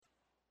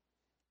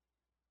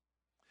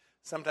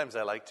Sometimes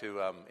I like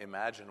to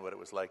imagine what it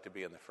was like to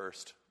be in the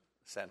first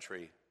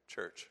century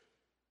church.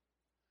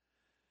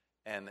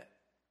 And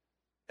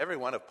every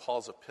one of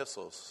Paul's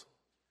epistles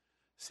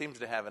seems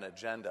to have an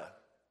agenda.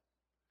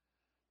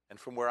 And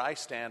from where I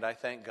stand, I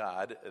thank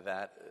God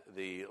that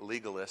the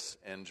legalists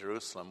in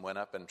Jerusalem went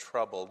up and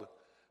troubled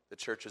the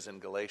churches in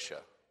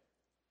Galatia.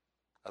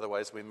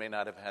 Otherwise, we may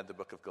not have had the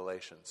book of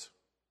Galatians.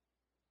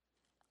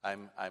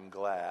 I'm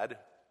glad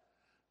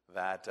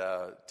that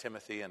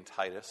Timothy and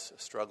Titus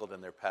struggled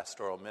in their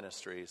pastoral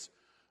ministries,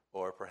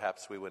 or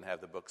perhaps we wouldn't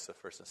have the books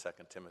of 1st and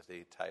 2nd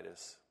Timothy,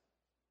 Titus.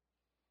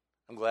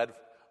 I'm glad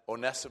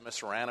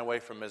Onesimus ran away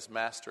from his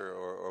master,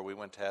 or we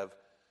wouldn't have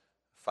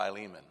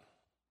Philemon.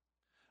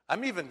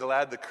 I'm even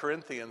glad the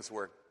Corinthians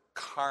were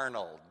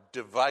carnal,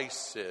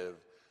 divisive,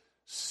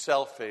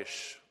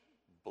 selfish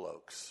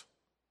blokes.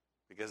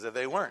 Because if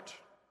they weren't,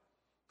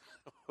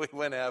 we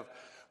wouldn't have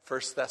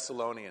 1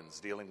 Thessalonians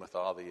dealing with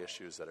all the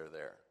issues that are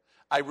there.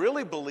 I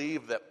really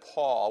believe that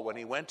Paul, when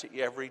he went to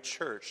every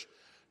church,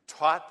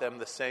 taught them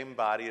the same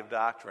body of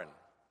doctrine.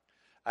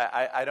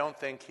 I don't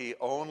think he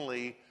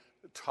only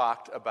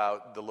talked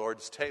about the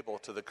Lord's table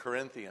to the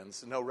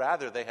Corinthians. No,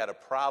 rather they had a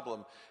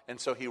problem, and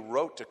so he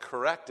wrote to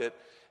correct it.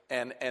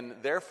 And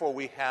therefore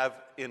we have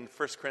in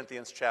 1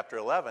 Corinthians chapter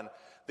 11,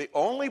 the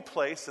only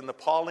place in the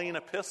Pauline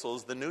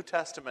epistles, the New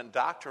Testament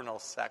doctrinal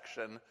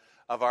section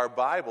of our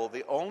Bible,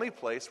 the only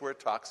place where it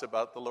talks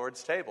about the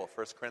Lord's table,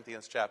 1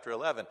 Corinthians chapter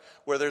 11,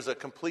 where there's a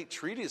complete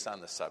treatise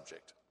on the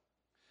subject.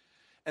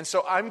 And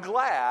so I'm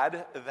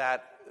glad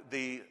that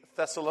the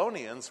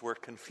Thessalonians were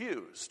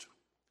confused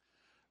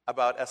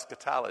about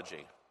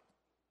eschatology.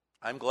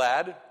 I'm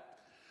glad,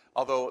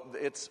 although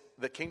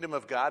the kingdom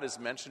of God is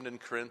mentioned in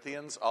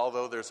Corinthians,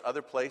 although there's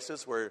other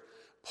places where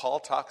Paul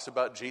talks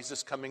about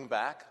Jesus coming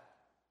back.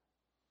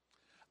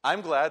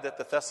 I'm glad that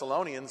the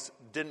Thessalonians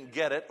didn't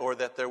get it, or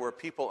that there were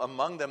people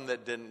among them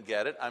that didn't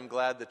get it. I'm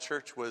glad the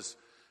church was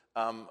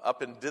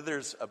up in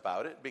dithers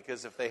about it,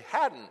 because if they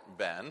hadn't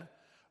been,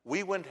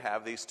 we wouldn't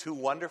have these two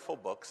wonderful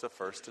books of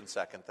 1st and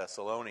 2nd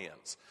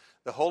Thessalonians.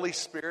 The Holy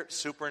Spirit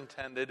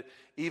superintended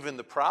even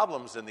the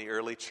problems in the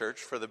early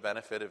church for the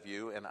benefit of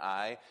you and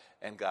I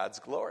and God's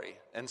glory.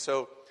 And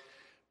so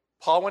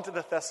Paul went to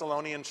the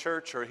Thessalonian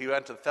church, or he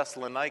went to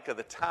Thessalonica,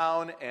 the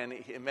town, and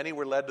many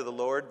were led to the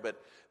Lord, but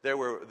there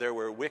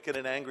were wicked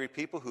and angry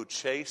people who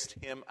chased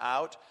him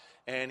out,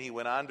 and he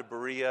went on to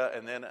Berea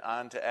and then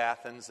on to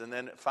Athens, and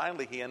then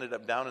finally he ended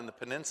up down in the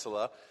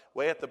peninsula,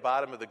 way at the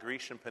bottom of the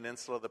Grecian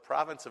peninsula, the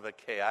province of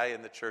Achaia,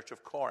 in the church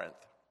of Corinth.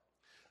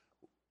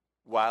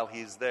 While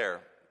he's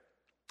there,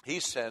 he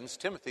sends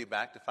Timothy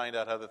back to find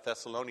out how the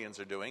Thessalonians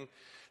are doing.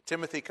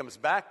 Timothy comes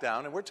back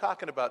down, and we're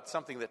talking about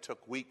something that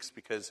took weeks,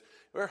 because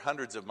we're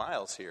hundreds of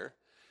miles here.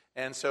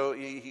 And so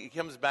he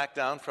comes back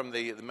down from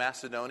the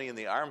Macedonian,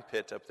 the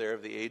armpit up there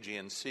of the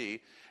Aegean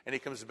Sea, and he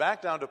comes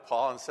back down to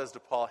Paul and says to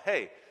Paul,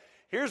 hey,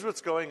 here's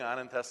what's going on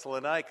in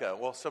Thessalonica.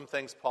 Well, some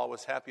things Paul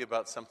was happy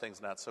about, some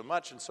things not so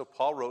much, and so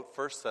Paul wrote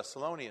 1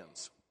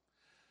 Thessalonians.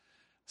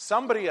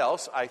 Somebody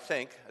else, I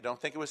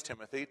don't think it was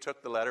Timothy,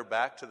 took the letter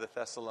back to the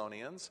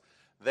Thessalonians.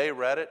 They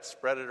read it,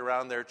 spread it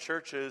around their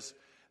churches.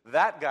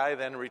 That guy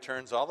then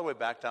returns all the way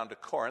back down to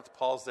Corinth.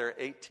 Paul's there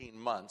 18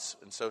 months.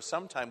 And so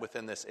sometime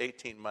within this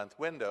 18-month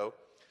window,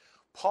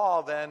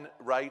 Paul then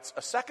writes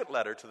a second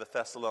letter to the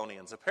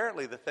Thessalonians.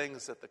 Apparently the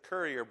things that the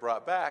courier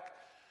brought back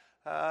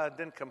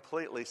didn't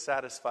completely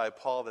satisfy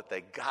Paul that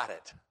they got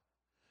it.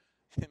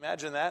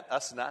 Imagine that,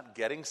 us not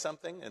getting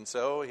something, and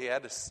so he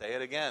had to say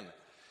it again.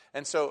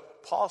 And so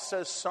Paul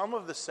says some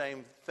of the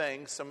same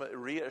things, some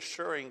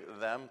reassuring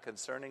them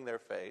concerning their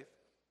faith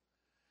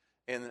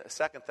in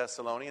 2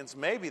 Thessalonians,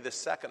 maybe the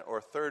second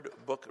or third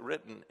book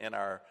written in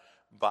our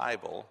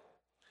Bible.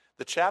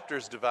 The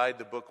chapters divide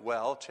the book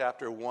well.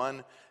 Chapter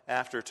 1,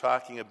 after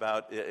talking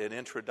about an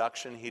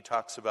introduction, he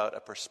talks about a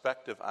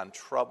perspective on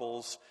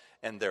troubles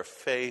and their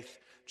faith.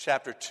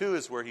 Chapter 2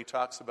 is where he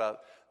talks about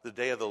the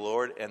day of the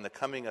Lord and the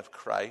coming of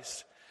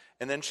Christ.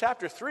 And then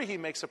chapter 3, he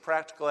makes a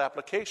practical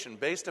application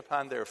based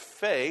upon their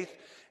faith,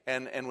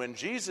 and when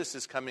Jesus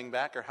is coming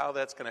back, or how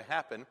that's going to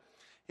happen.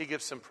 He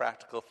gives some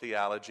practical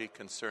theology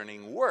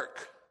concerning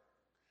work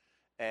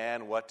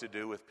and what to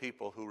do with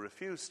people who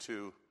refuse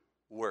to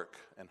work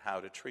and how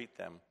to treat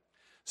them.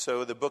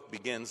 So the book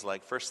begins,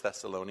 like 1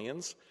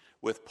 Thessalonians,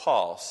 with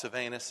Paul,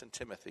 Silvanus, and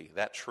Timothy,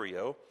 that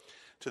trio.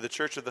 To the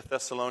church of the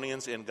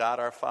Thessalonians, in God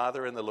our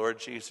Father and the Lord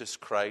Jesus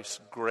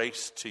Christ,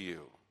 grace to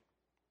you.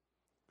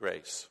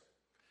 Grace.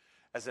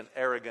 As an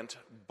arrogant,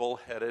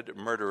 bullheaded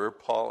murderer,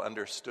 Paul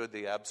understood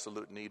the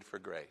absolute need for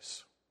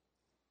grace.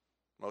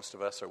 Most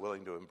of us are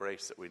willing to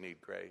embrace that we need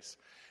grace.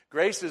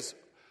 Grace is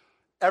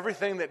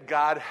everything that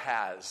God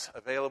has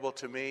available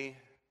to me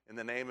in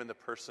the name and the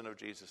person of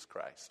Jesus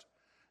Christ.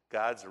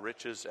 God's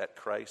riches at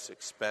Christ's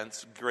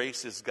expense.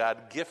 Grace is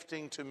God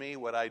gifting to me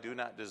what I do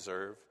not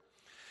deserve.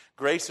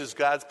 Grace is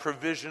God's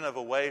provision of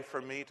a way for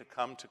me to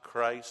come to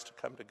Christ,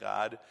 to come to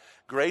God.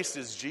 Grace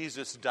is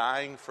Jesus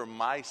dying for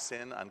my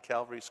sin on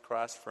Calvary's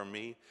cross for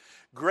me.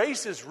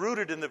 Grace is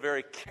rooted in the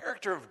very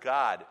character of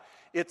God.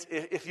 It's,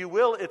 if you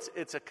will,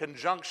 it's a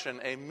conjunction,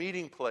 a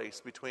meeting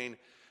place between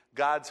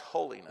God's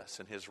holiness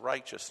and his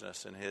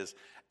righteousness and his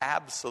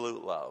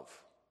absolute love.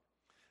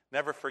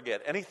 Never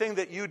forget, anything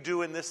that you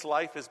do in this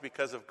life is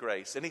because of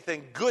grace.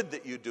 Anything good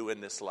that you do in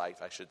this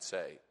life, I should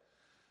say,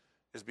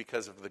 is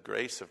because of the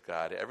grace of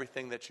God.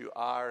 Everything that you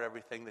are,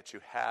 everything that you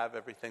have,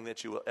 everything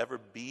that you will ever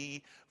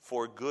be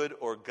for good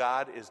or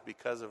God is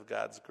because of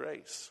God's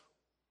grace.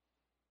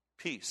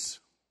 Peace,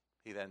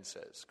 he then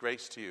says.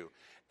 Grace to you.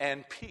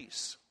 And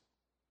peace.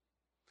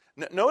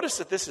 Notice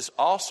that this is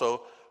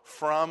also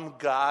from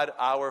God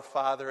our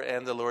Father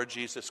and the Lord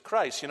Jesus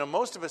Christ. You know,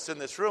 most of us in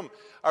this room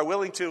are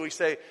willing to, we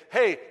say,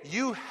 hey,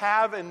 you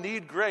have and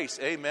need grace.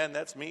 Amen,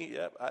 that's me.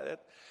 Yep,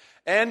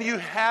 and you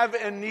have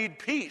and need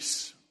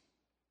peace.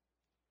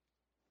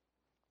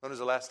 When was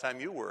the last time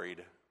you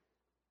worried?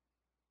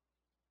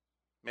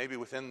 Maybe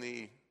within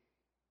the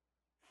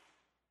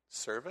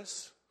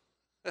service?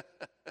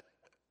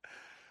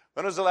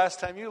 When was the last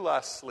time you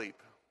lost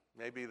sleep?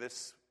 Maybe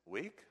this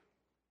week?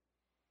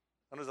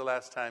 When was the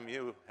last time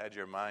you had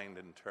your mind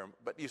in turmoil?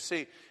 But you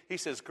see, he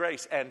says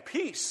grace and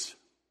peace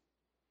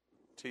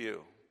to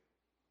you.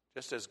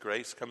 Just as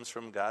grace comes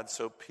from God,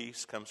 so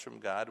peace comes from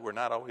God. We're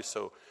not always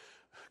so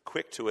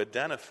quick to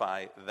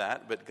identify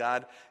that, but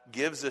God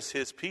gives us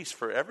his peace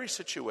for every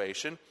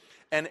situation.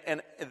 And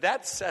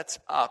that sets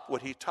up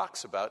what he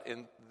talks about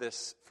in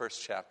this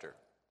first chapter.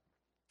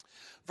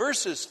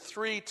 Verses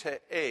 3 to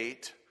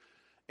 8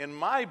 in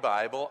my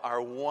Bible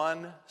are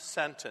one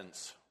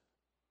sentence.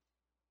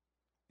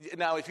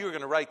 Now, if you were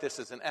going to write this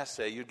as an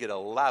essay, you'd get a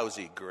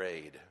lousy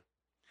grade.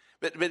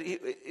 But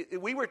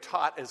we were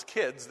taught as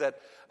kids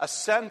that a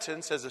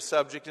sentence has a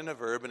subject and a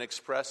verb and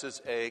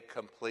expresses a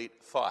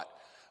complete thought.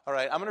 All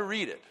right, I'm going to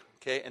read it,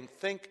 okay? And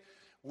think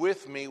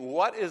with me,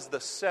 what is the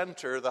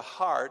center, the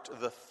heart,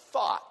 the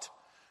thought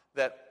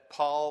that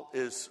Paul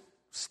is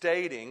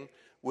stating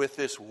with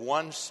this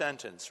one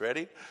sentence?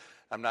 Ready?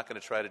 I'm not going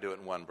to try to do it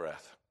in one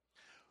breath.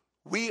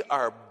 We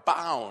are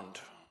bound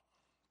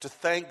to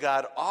thank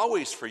God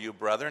always for you,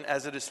 brethren,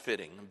 as it is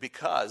fitting,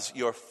 because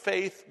your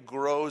faith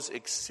grows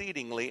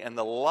exceedingly, and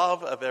the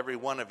love of every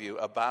one of you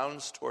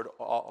abounds toward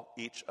all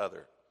each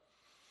other.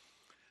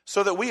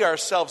 So that we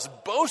ourselves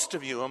boast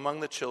of you among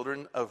the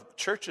children of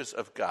churches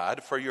of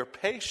God for your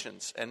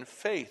patience and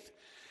faith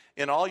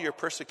in all your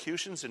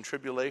persecutions and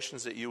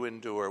tribulations that you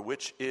endure,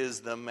 which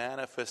is the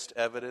manifest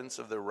evidence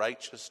of the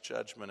righteous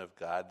judgment of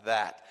God,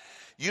 that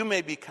you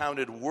may be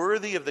counted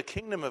worthy of the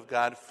kingdom of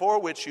God,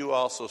 for which you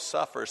also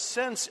suffer,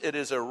 since it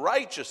is a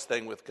righteous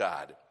thing with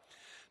God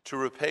to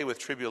repay with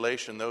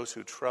tribulation those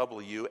who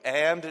trouble you,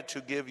 and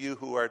to give you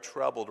who are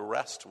troubled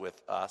rest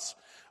with us,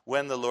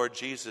 when the Lord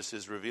Jesus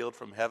is revealed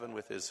from heaven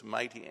with his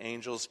mighty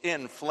angels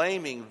in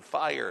flaming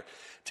fire,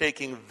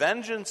 taking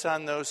vengeance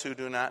on those who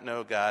do not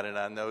know God and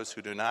on those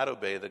who do not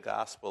obey the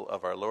gospel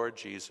of our Lord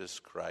Jesus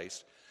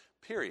Christ,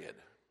 period.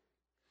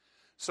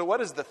 So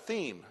what is the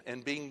theme?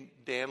 And being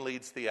Dan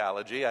leads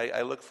theology,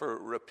 I look for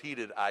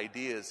repeated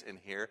ideas in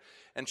here,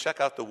 and check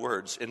out the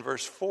words. In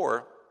verse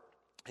 4,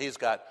 he's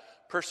got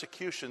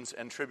persecutions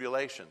and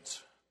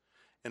tribulations.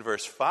 In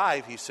verse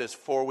 5, he says,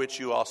 for which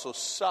you also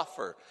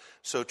suffer.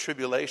 So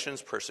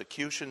tribulations,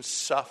 persecutions,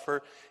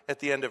 suffer. At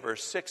the end of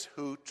verse 6,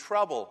 who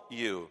trouble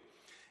you.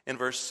 In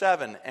verse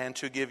 7, and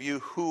to give you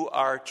who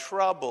are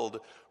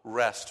troubled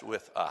rest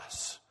with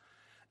us.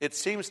 It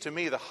seems to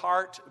me the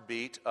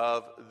heartbeat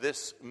of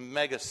this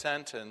mega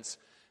sentence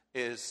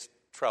is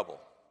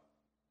trouble.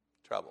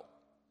 Trouble.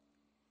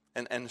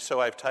 And so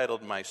I've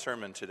titled my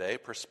sermon today,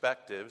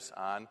 Perspectives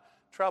on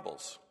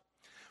Troubles.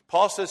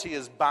 Paul says he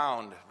is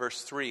bound,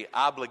 verse 3,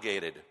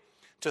 obligated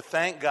to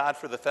thank God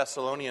for the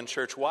Thessalonian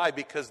church. Why?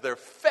 Because their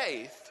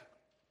faith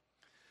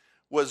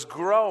was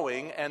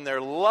growing and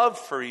their love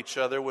for each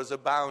other was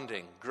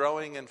abounding.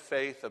 Growing in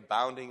faith,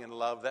 abounding in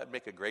love. That'd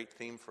make a great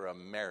theme for a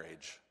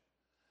marriage.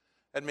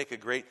 That'd make a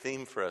great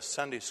theme for a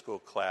Sunday school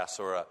class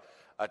or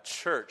a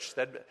church.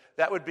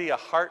 That would be a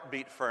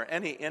heartbeat for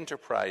any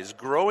enterprise.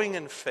 Growing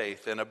in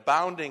faith and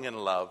abounding in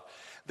love.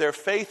 Their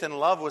faith and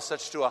love was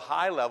such to a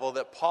high level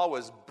that Paul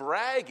was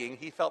bragging,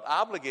 he felt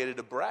obligated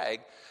to brag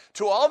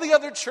to all the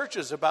other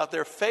churches about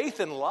their faith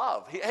and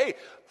love. Hey,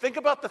 think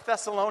about the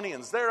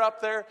Thessalonians. They're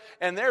up there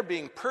and they're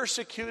being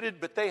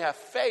persecuted, but they have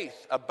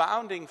faith,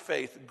 abounding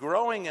faith,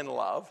 growing in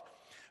love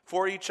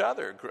for each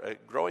other,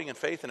 growing in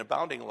faith and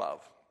abounding love.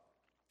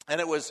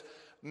 And it was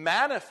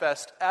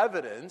manifest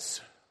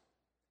evidence,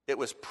 it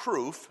was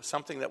proof,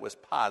 something that was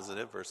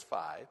positive, verse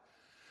 5,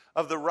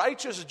 of the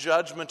righteous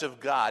judgment of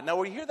God. Now,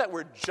 we hear that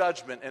word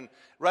judgment, and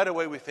right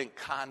away we think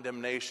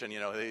condemnation. You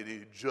know,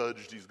 he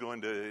judged, he's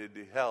going to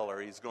hell, or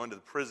he's going to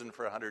the prison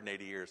for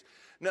 180 years.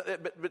 No,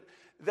 but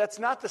that's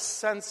not the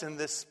sense in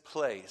this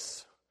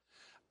place.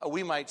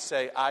 We might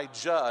say, I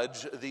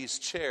judge these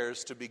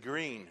chairs to be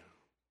green.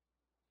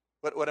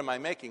 What am I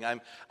making?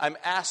 I'm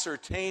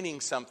ascertaining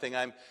something.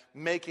 I'm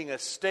making a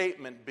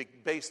statement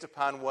based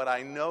upon what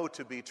I know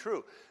to be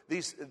true.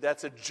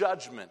 That's a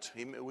judgment.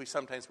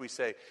 Sometimes we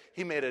say,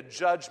 he made a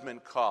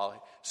judgment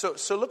call.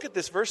 So look at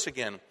this verse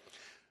again.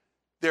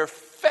 Their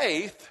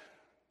faith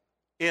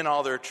in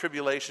all their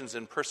tribulations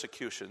and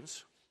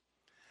persecutions,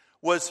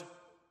 was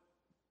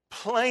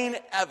plain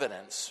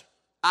evidence,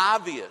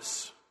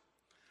 obvious,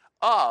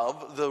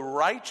 of the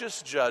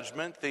righteous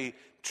judgment, the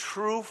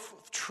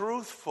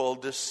truthful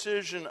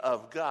decision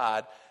of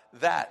God,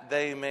 that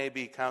they may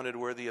be counted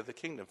worthy of the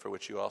kingdom for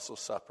which you also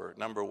suffer.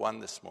 Number one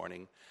this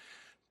morning,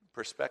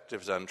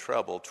 perspectives on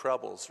trouble.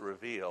 Troubles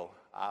reveal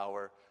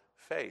our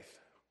faith.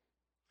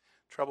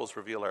 Troubles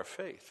reveal our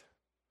faith.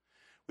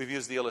 We've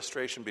used the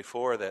illustration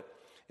before that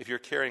if you're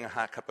carrying a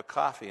hot cup of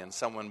coffee and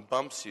someone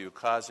bumps you,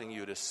 causing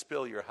you to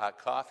spill your hot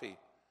coffee,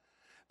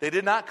 they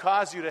did not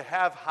cause you to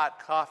have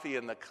hot coffee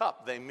in the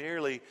cup. They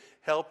merely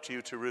helped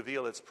you to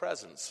reveal its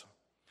presence.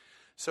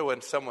 So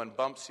when someone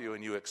bumps you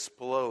and you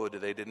explode,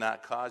 they did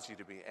not cause you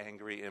to be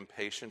angry,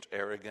 impatient,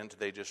 arrogant.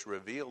 They just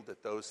revealed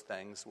that those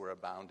things were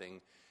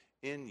abounding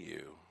in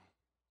you.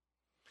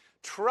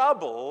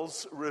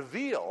 Troubles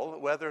reveal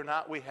whether or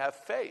not we have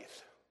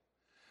faith.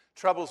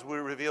 Troubles will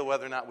reveal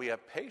whether or not we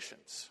have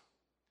patience.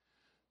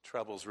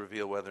 Troubles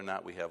reveal whether or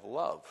not we have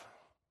love.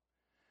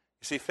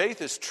 You see,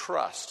 faith is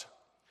trust.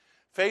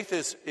 Faith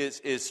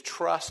is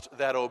trust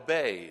that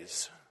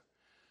obeys.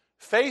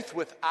 Faith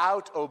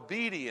without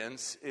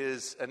obedience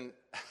is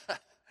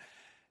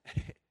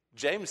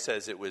James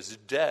says it was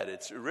dead.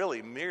 It's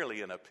really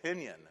merely an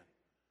opinion.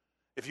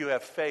 If you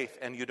have faith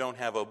and you don't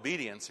have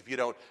obedience, if you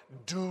don't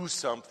do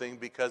something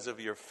because of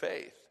your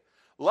faith.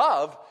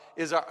 Love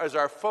is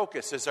our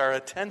focus, is our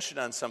attention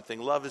on something.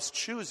 Love is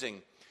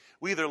choosing.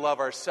 We either love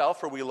ourselves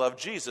or we love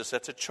Jesus.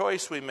 That's a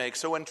choice we make.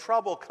 So when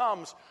trouble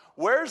comes,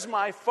 where's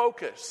my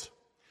focus?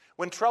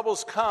 When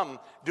troubles come,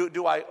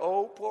 do I,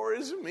 poor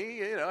is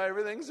me,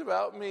 everything's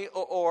about me,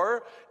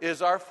 or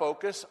is our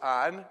focus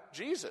on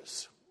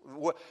Jesus?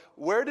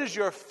 Where does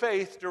your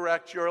faith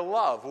direct your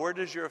love? Where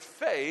does your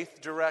faith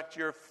direct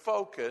your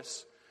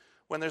focus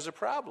when there's a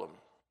problem?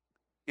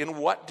 In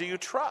what do you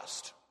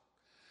trust?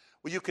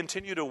 Will you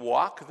continue to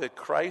walk the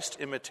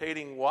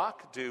Christ-imitating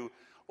walk?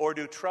 Or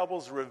do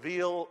troubles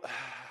reveal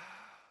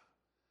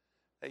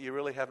that you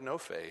really have no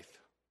faith?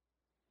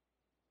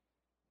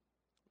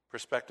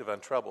 Perspective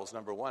on troubles.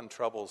 Number one,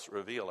 troubles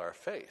reveal our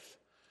faith.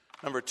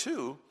 Number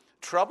two,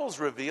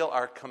 troubles reveal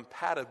our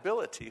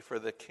compatibility for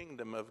the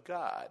kingdom of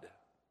God.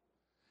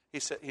 He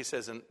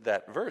says in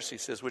that verse, he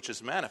says, which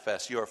is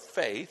manifest, your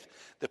faith,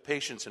 the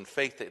patience and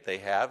faith that they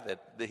have,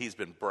 that he's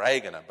been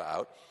bragging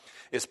about,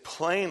 is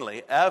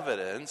plainly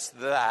evidence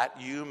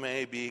that you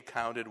may be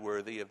counted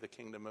worthy of the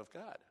kingdom of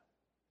God.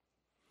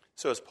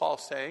 So is Paul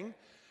saying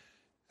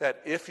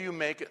that if you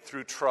make it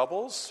through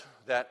troubles,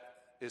 that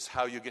is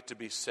how you get to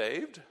be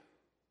saved?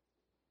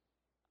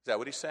 Is that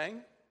what he's saying?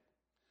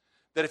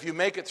 That if you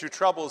make it through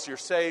troubles, you're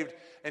saved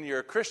and you're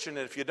a Christian,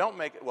 and if you don't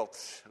make it, well,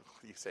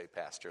 you say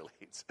Pastor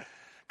Leeds.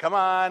 Come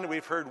on,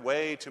 we've heard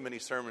way too many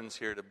sermons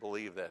here to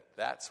believe that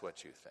that's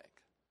what you think.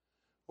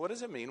 What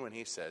does it mean when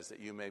he says that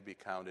you may be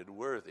counted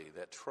worthy,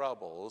 that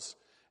troubles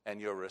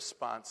and your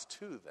response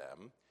to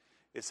them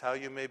is how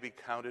you may be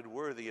counted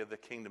worthy of the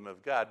kingdom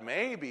of God?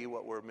 Maybe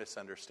what we're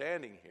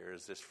misunderstanding here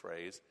is this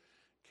phrase,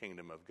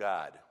 kingdom of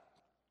God.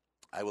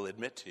 I will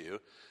admit to you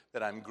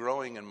that I'm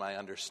growing in my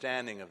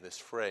understanding of this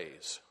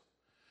phrase.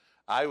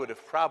 I would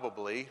have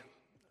probably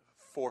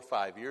 4 or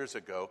 5 years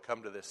ago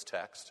come to this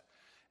text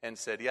and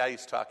said, yeah,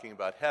 he's talking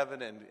about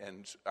heaven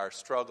and our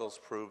struggles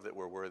prove that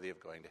we're worthy of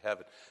going to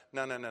heaven.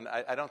 No,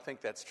 I don't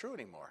think that's true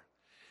anymore.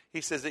 He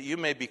says that you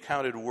may be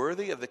counted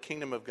worthy of the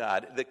kingdom of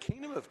God. The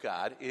kingdom of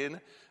God in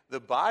the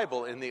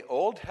Bible, in the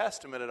Old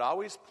Testament, it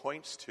always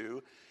points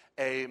to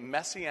a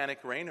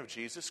messianic reign of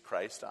Jesus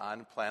Christ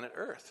on planet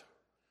Earth.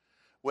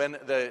 When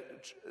the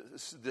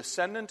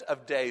descendant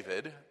of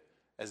David,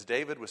 as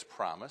David was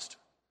promised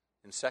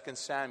in 2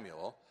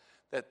 Samuel,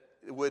 that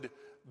would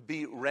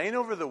reign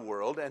over the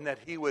world and that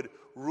he would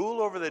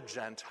rule over the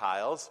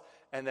Gentiles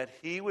and that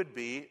he would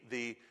be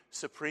the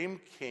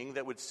supreme king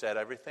that would set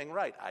everything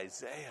right.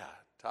 Isaiah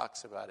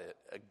talks about it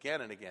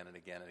again and again and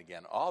again and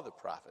again. All the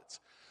prophets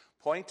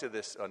point to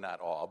this, or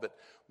not all, but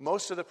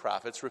most of the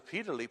prophets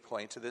repeatedly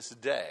point to this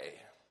day.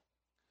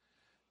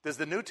 Does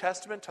the New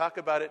Testament talk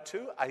about it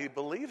too? I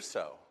believe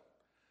so.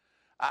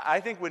 I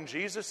think when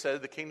Jesus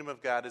said the kingdom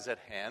of God is at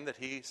hand, that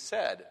he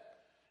said,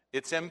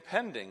 it's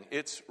impending,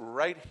 it's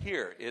right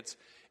here. It's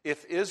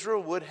if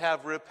Israel would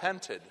have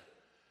repented.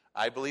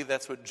 I believe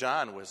that's what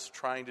John was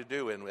trying to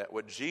do and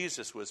what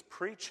Jesus was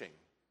preaching.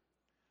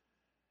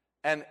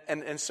 And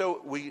so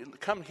we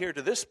come here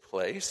to this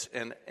place,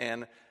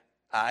 and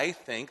I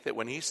think that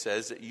when he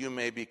says that you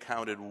may be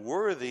counted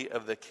worthy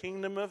of the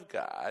kingdom of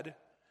God,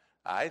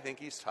 I think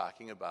he's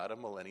talking about a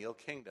millennial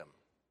kingdom.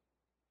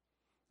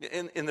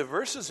 In the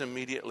verses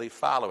immediately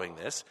following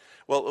this,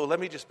 well, let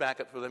me just back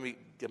up. I'm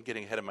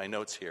getting ahead of my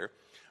notes here.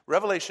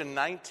 Revelation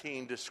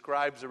 19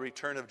 describes the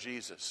return of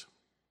Jesus.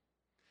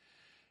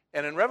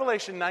 And in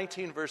Revelation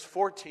 19, verse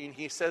 14,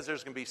 he says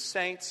there's going to be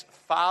saints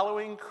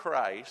following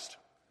Christ.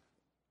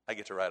 I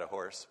get to ride a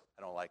horse.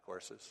 I don't like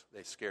horses.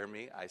 They scare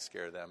me. I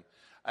scare them.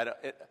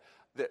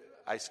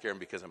 I scare them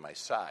because of my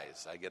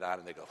size. I get on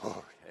and they go,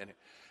 oh.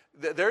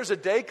 There's a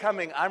day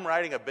coming, I'm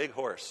riding a big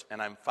horse,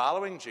 and I'm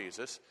following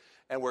Jesus,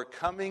 and we're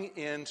coming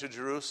into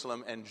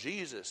Jerusalem, and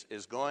Jesus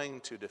is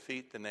going to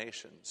defeat the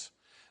nations.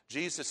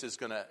 Jesus is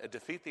going to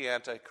defeat the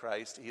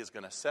Antichrist. He is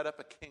going to set up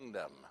a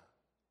kingdom.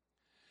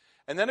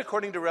 And then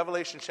according to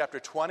Revelation chapter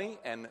 20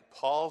 and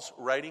Paul's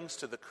writings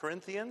to the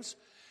Corinthians,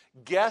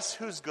 guess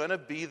who's going to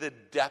be the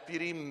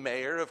deputy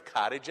mayor of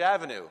Cottage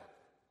Avenue?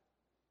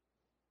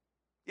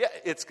 Yeah,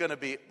 it's going to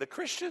be the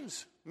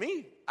Christians,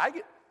 me.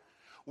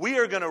 We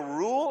are going to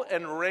rule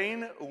and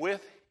reign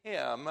with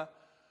him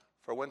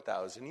for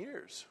 1,000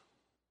 years.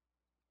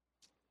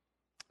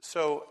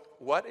 So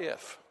what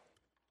if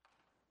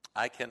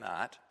I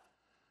cannot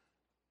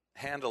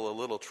handle a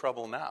little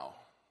trouble now?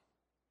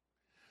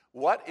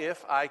 What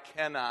if I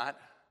cannot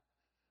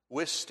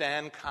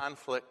withstand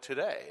conflict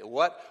today?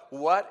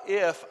 What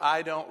if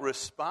I don't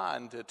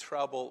respond to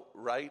trouble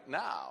right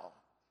now?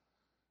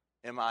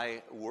 Am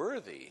I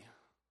worthy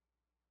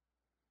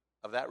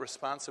of that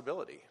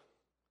responsibility?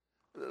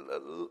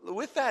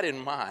 With that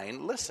in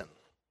mind, listen.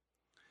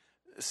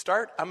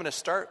 I'm going to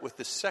start with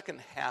the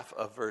second half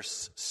of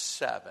verse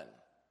 7.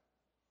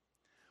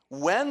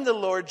 When the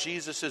Lord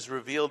Jesus is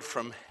revealed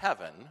from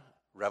heaven,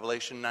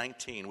 Revelation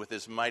 19, with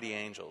his mighty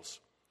angels,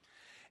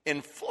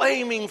 in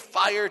flaming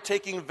fire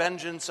taking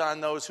vengeance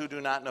on those who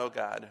do not know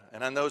God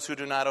and on those who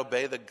do not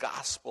obey the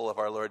gospel of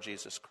our Lord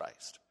Jesus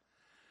Christ.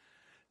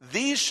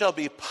 These shall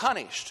be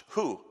punished.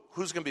 Who?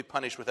 Who's going to be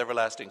punished with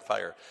everlasting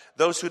fire?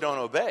 Those who don't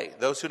obey,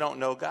 those who don't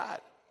know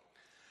God.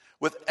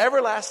 With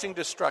everlasting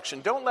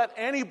destruction. Don't let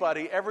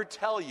anybody ever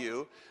tell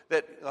you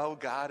that, oh,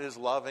 God is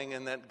loving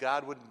and that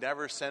God would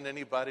never send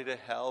anybody to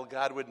hell.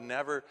 God would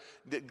never,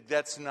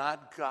 that's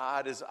not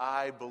God as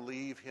I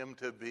believe him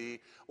to be.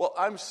 Well,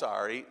 I'm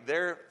sorry,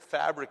 they're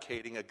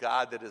fabricating a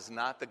God that is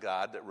not the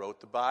God that wrote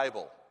the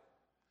Bible.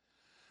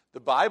 The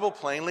Bible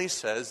plainly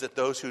says that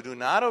those who do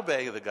not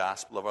obey the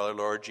gospel of our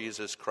Lord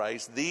Jesus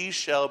Christ, these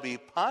shall be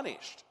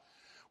punished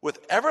with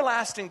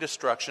everlasting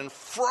destruction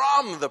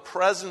from the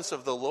presence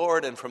of the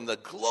Lord and from the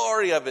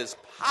glory of his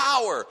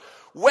power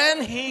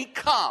when he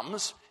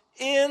comes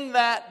in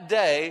that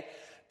day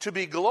to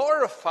be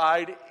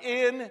glorified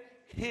in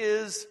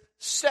his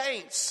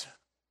saints.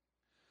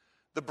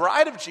 The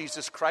bride of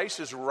Jesus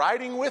Christ is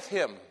riding with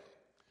him.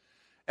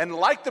 And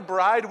like the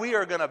bride, we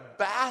are going to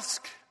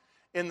bask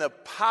in the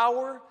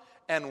power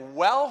and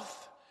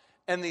wealth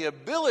and the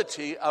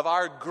ability of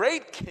our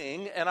great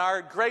King and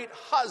our great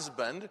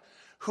husband,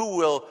 who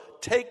will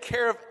take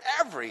care of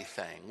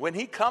everything when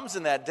he comes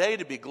in that day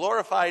to be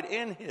glorified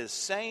in his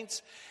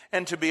saints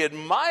and to be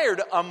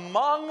admired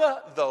among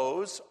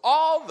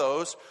all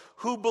those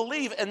who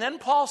believe. And then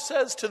Paul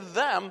says to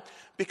them,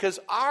 because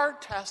our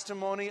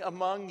testimony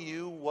among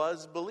you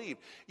was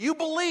believed. You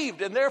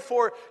believed, and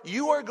therefore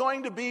you are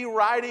going to be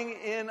riding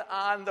in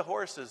on the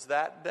horses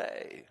that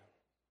day.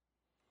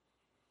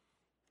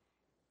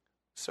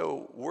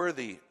 So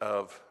worthy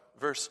of,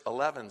 verse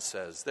 11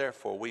 says,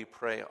 therefore we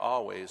pray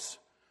always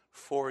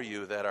for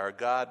you that our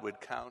God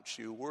would count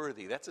you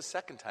worthy. That's the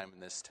second time in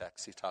this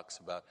text he talks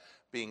about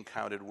being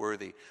counted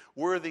worthy.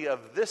 Worthy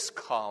of this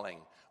calling.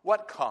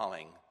 What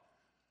calling?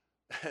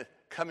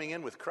 Coming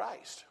in with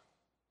Christ.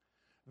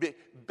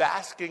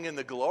 Basking in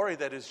the glory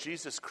that is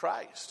Jesus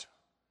Christ.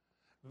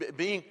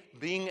 Being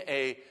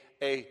a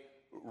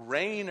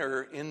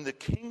reigner in the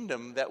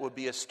kingdom that would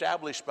be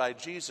established by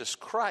Jesus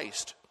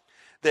Christ,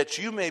 that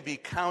you may be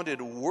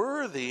counted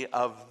worthy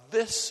of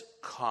this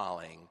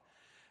calling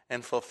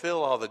and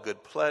fulfill all the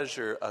good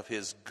pleasure of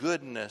his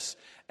goodness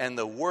and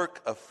the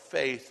work of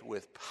faith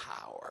with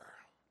power.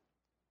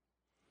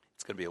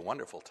 It's going to be a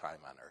wonderful time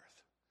on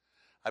earth.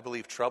 I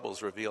believe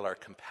troubles reveal our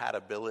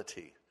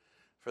compatibility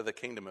for the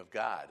kingdom of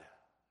God.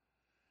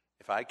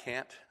 If I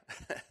can't,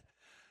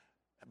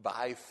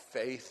 by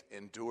faith,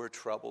 endure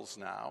troubles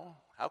now,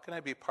 how can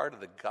I be part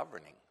of the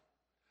governing?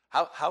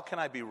 How can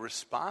I be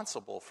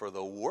responsible for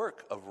the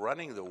work of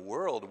running the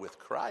world with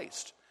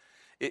Christ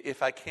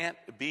if I can't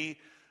be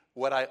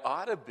what I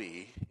ought to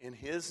be in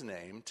his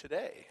name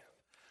today?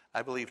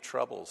 I believe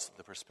troubles,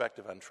 the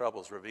perspective on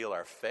troubles, reveal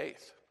our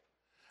faith.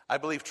 I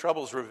believe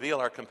troubles reveal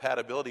our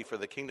compatibility for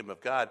the kingdom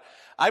of God.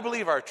 I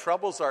believe our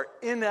troubles are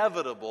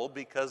inevitable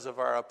because of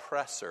our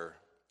oppressor,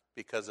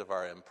 because of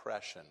our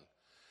impression.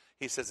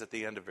 He says at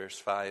the end of verse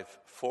 5,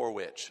 for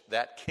which,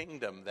 that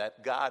kingdom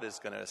that God is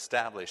going to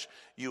establish,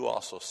 you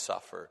also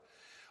suffer.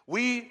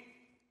 We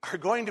are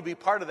going to be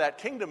part of that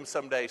kingdom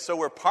someday, so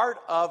we're part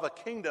of a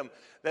kingdom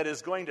that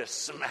is going to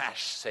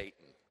smash Satan.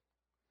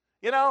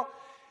 You know,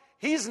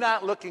 he's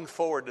not looking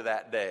forward to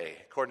that day.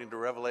 According to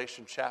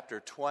Revelation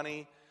chapter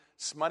 20,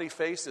 Smutty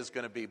Face is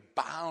going to be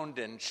bound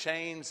in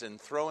chains and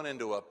thrown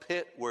into a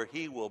pit where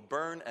he will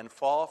burn and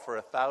fall for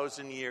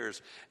 1,000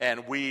 years.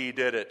 And we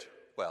did it.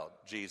 Well,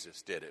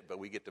 Jesus did it, but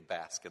we get to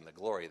bask in the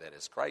glory that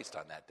is Christ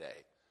on that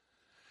day.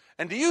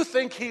 And do you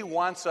think he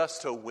wants us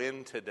to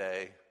win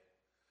today?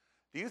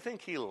 Do you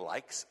think he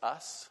likes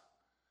us?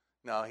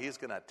 No, he's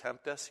going to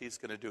tempt us. He's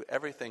going to do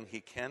everything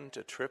he can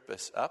to trip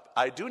us up.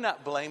 I do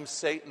not blame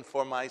Satan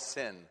for my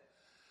sin.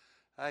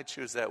 I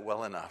choose that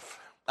well enough.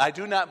 I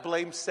do not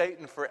blame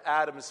Satan for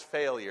Adam's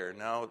failure.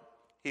 No,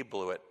 he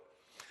blew it.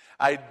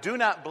 I do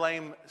not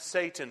blame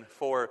Satan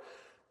for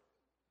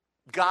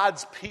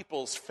God's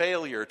people's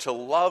failure to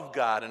love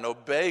God and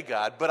obey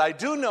God. But I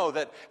do know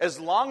that as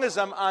long as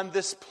I'm on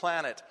this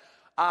planet,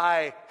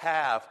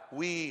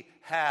 we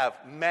have,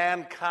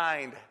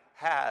 mankind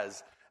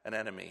has an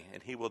enemy.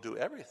 And he will do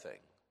everything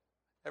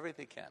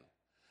he can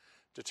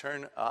to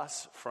turn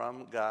us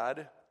from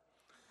God,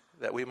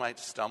 that we might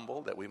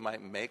stumble, that we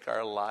might make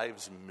our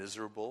lives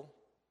miserable.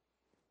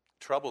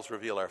 Troubles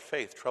reveal our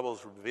faith.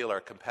 Troubles reveal our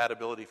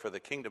compatibility for the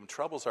kingdom.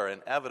 Troubles are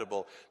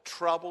inevitable.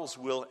 Troubles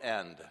will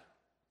end.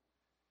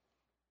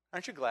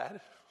 Aren't you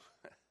glad?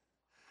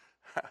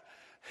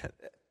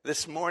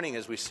 This morning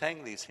as we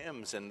sang these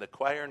hymns and the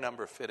choir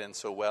number fit in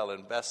so well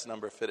and Beth's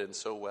number fit in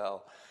so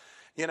well,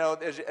 you know,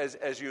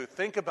 as you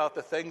think about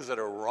the things that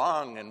are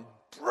wrong and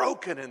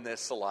broken in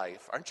this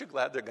life, aren't you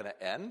glad they're going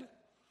to end?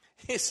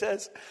 He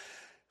says,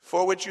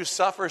 for which you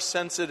suffer,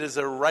 since it is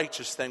a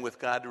righteous thing with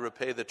God to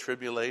repay the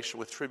tribulation,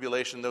 with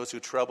tribulation those who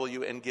trouble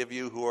you, and give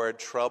you who are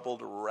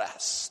troubled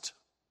rest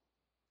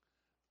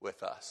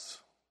with us.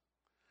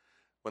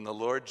 When the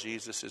Lord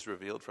Jesus is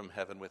revealed from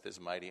heaven with his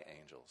mighty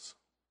angels.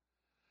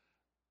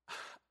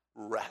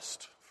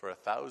 Rest for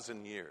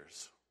 1,000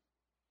 years.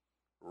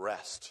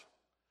 Rest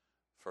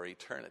for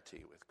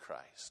eternity with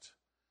Christ.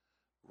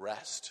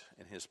 Rest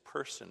in his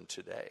person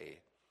today.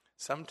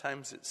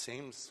 Sometimes it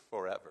seems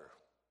forever.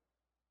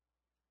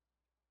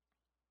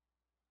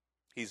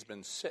 He's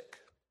been sick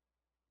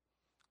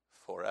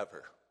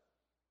forever.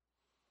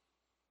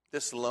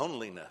 This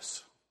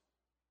loneliness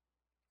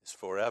is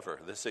forever.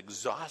 This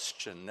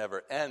exhaustion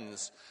never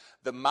ends.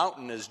 The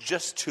mountain is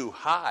just too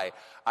high.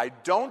 I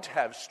don't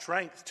have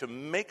strength to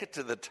make it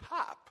to the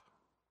top.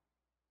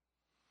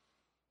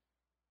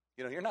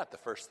 You know, you're not the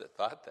first that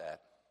thought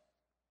that.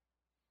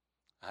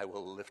 I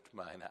will lift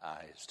mine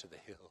eyes to the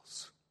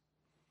hills,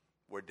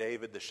 where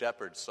David the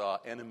shepherd saw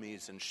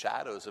enemies and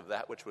shadows of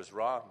that which was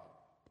wrong.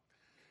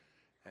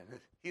 And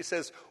he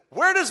says,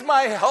 where does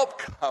my help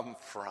come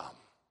from?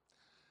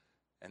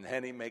 And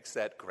then he makes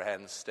that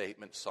grand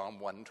statement, Psalm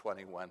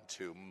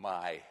 121:2,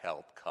 my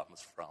help comes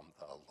from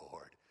the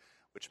Lord,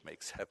 which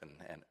makes heaven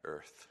and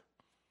earth.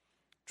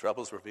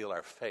 Troubles reveal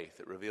our faith.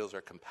 It reveals our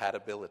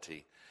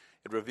compatibility.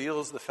 It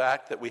reveals the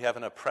fact that we have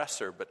an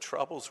oppressor, but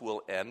troubles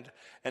will end.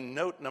 And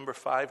note number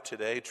 5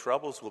 today,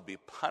 troubles will be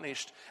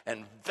punished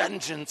and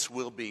vengeance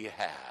will be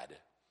had.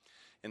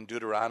 In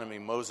Deuteronomy,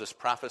 Moses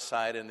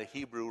prophesied and the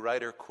Hebrew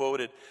writer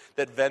quoted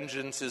that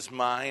vengeance is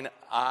mine,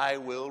 I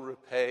will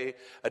repay.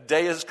 A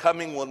day is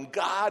coming when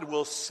God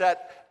will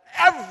set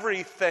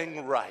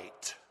everything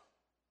right.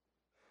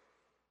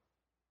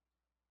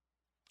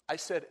 I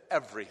said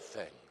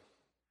everything.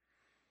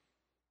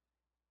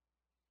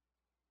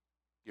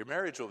 Your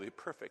marriage will be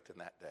perfect in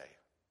that day.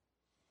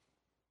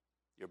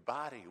 Your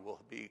body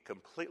will be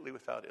completely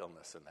without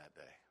illness in that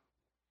day.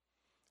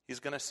 He's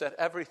going to set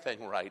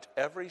everything right.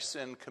 Every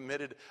sin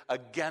committed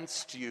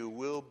against you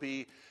will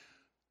be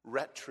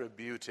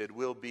retributed,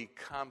 will be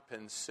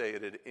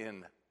compensated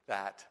in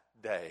that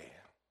day.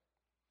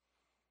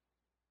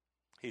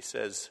 He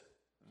says,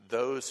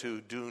 those who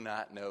do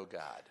not know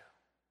God,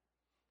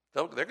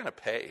 they're going to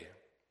pay.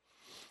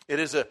 It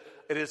is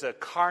a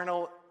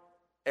carnal,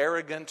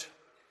 arrogant,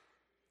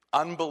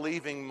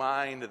 unbelieving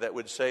mind that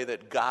would say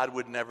that God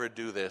would never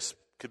do this.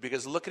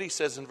 Because look what he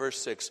says in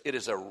verse 6, it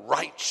is a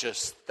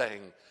righteous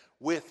thing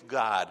with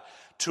God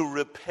to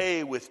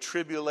repay with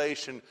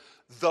tribulation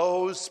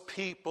those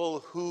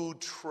people who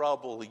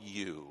trouble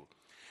you,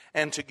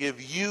 and to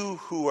give you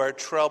who are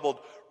troubled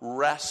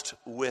rest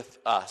with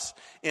us,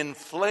 in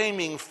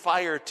flaming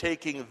fire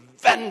taking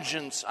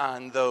vengeance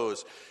on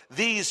those.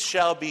 These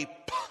shall be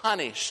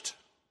punished.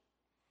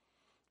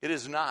 It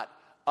is not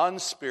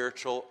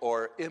unspiritual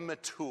or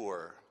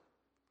immature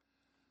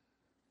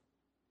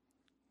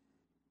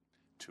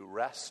to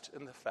rest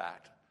in the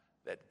fact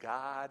that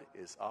God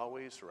is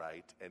always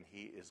right and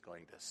he is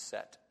going to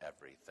set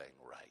everything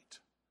right.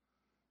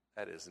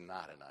 That is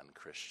not an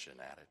unchristian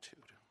attitude.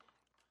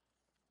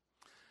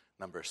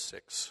 Number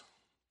 6,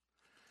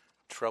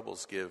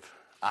 troubles give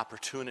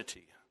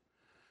opportunity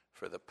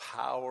for the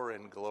power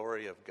and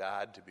glory of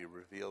God to be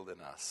revealed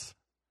in us.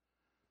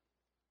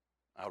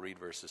 I'll read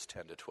verses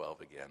 10 to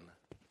 12 again.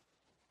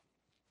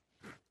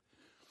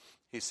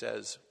 He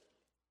says,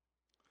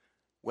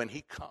 when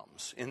he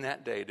comes in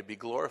that day to be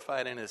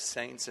glorified in his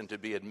saints and to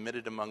be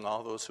admitted among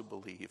all those who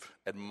believe,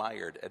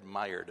 admired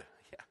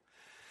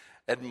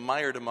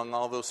among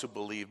all those who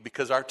believe,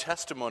 because our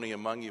testimony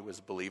among you is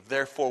believed.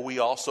 Therefore we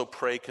also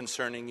pray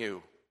concerning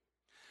you,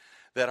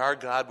 that our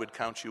God would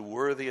count you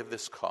worthy of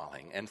this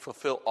calling and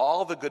fulfill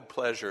all the good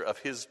pleasure of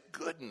his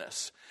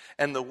goodness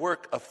and the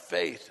work of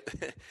faith.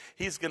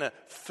 He's going to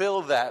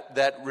fill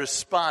that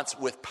response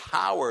with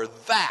power.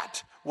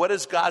 What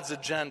is God's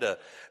agenda?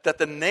 That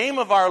the name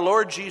of our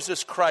Lord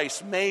Jesus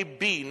Christ may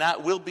be,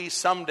 not will be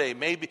someday,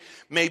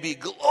 may be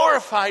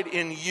glorified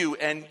in you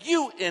and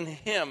you in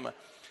him,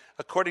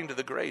 according to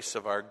the grace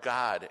of our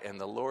God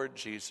and the Lord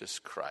Jesus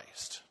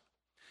Christ.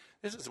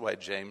 This is why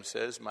James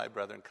says, "My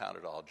brethren, count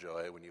it all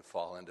joy when you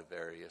fall into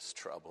various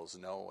troubles,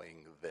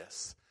 knowing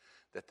this,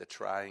 that the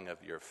trying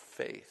of your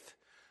faith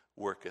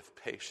worketh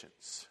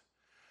patience."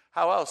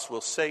 How else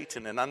will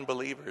Satan and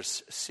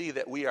unbelievers see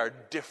that we are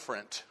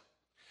different?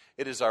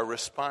 It is our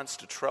response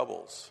to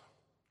troubles.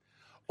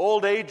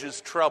 Old age is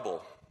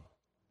trouble.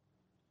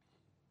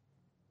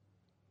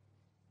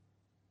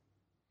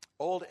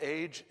 Old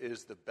age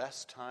is the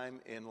best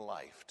time in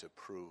life to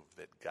prove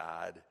that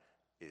God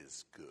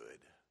is good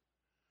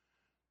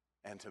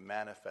and to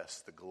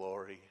manifest the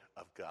glory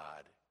of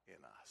God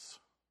in us.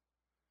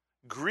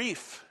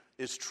 Grief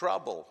is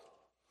trouble,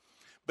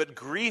 but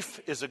grief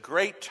is a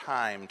great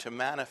time to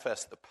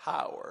manifest the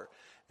power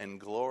and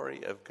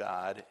glory of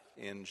God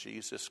in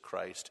Jesus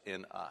Christ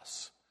in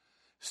us.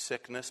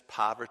 Sickness,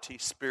 poverty,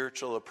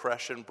 spiritual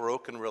oppression,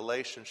 broken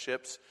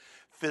relationships,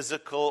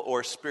 physical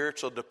or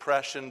spiritual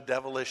depression,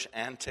 devilish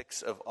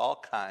antics of all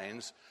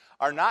kinds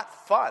are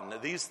not fun.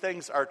 These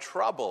things are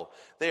trouble.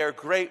 They are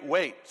great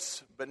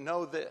weights. But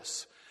know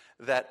this,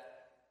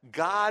 that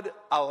God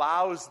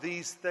allows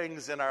these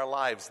things in our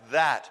lives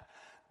that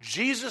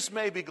Jesus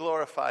may be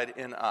glorified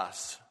in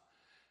us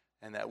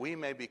and that we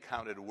may be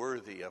counted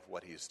worthy of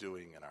what he's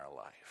doing in our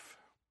life.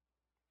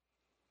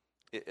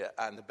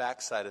 On the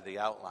back side of the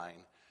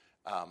outline,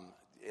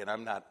 and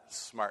I'm not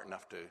smart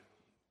enough to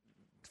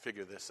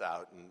figure this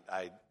out, and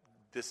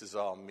this is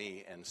all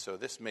me, and so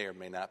this may or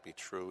may not be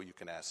true. You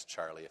can ask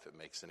Charlie if it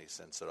makes any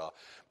sense at all.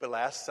 But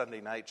last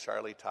Sunday night,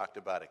 Charlie talked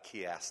about a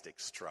chiastic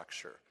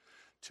structure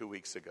 2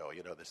 weeks ago,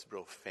 this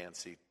real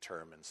fancy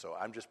term, and so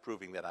I'm just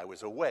proving that I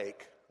was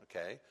awake,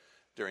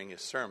 during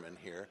his sermon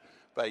here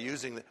by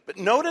using the. But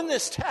note in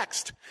this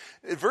text,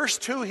 in verse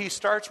 2, he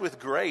starts with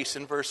grace.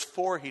 In verse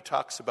 4, he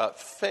talks about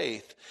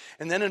faith.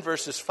 And then in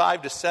verses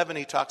 5 to 7,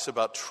 he talks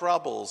about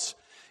troubles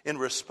in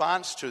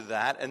response to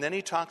that. And then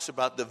he talks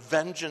about the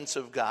vengeance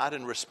of God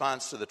in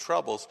response to the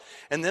troubles.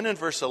 And then in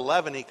verse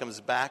 11, he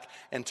comes back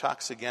and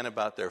talks again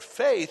about their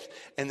faith.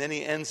 And then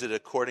he ends it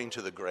according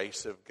to the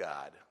grace of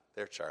God.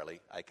 There,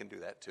 Charlie, I can do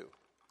that too.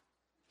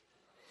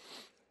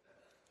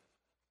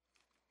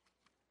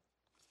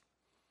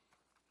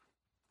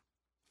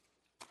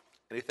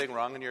 Anything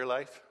wrong in your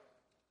life?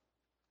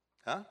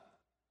 Huh?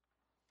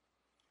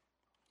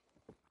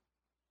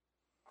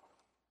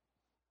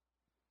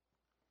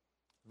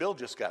 Bill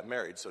just got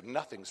married, so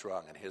nothing's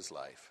wrong in his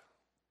life.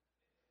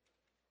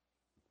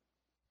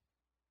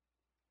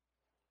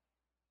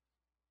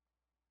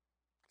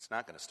 It's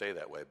not going to stay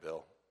that way,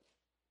 Bill.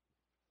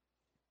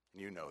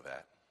 You know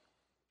that.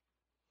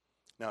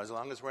 Now, as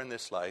long as we're in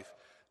this life,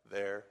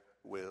 there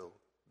will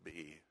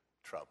be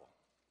trouble.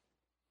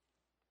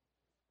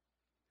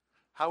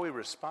 How we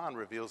respond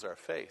reveals our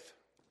faith.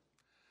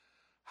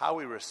 How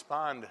we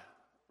respond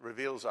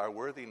reveals our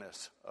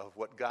worthiness of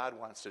what God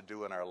wants to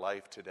do in our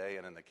life today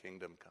and in the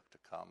kingdom to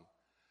come.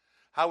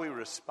 How we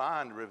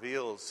respond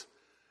reveals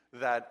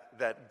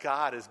that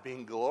God is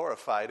being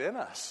glorified in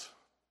us.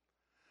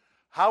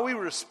 How we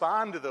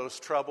respond to those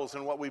troubles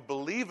and what we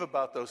believe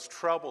about those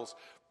troubles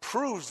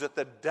proves that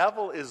the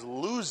devil is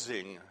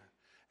losing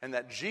and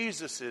that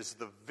Jesus is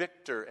the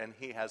victor and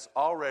he has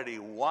already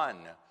won.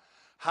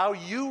 How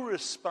you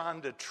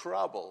respond to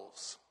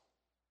troubles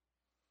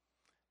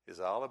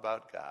is all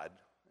about God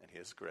and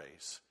his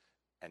grace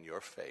and your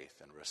faith,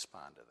 and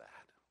respond to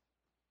that.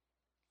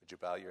 Would you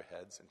bow your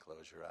heads and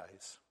close your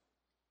eyes?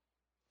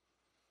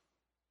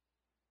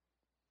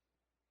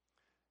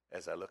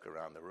 As I look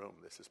around the room,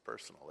 this is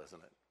personal,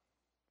 isn't it?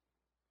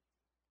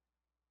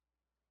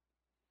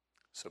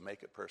 So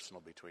make it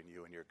personal between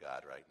you and your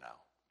God right now.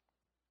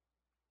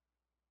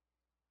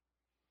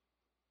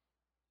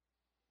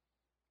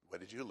 What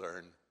did you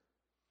learn?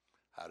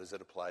 How does it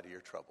apply to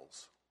your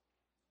troubles?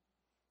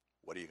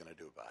 What are you going to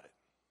do about it?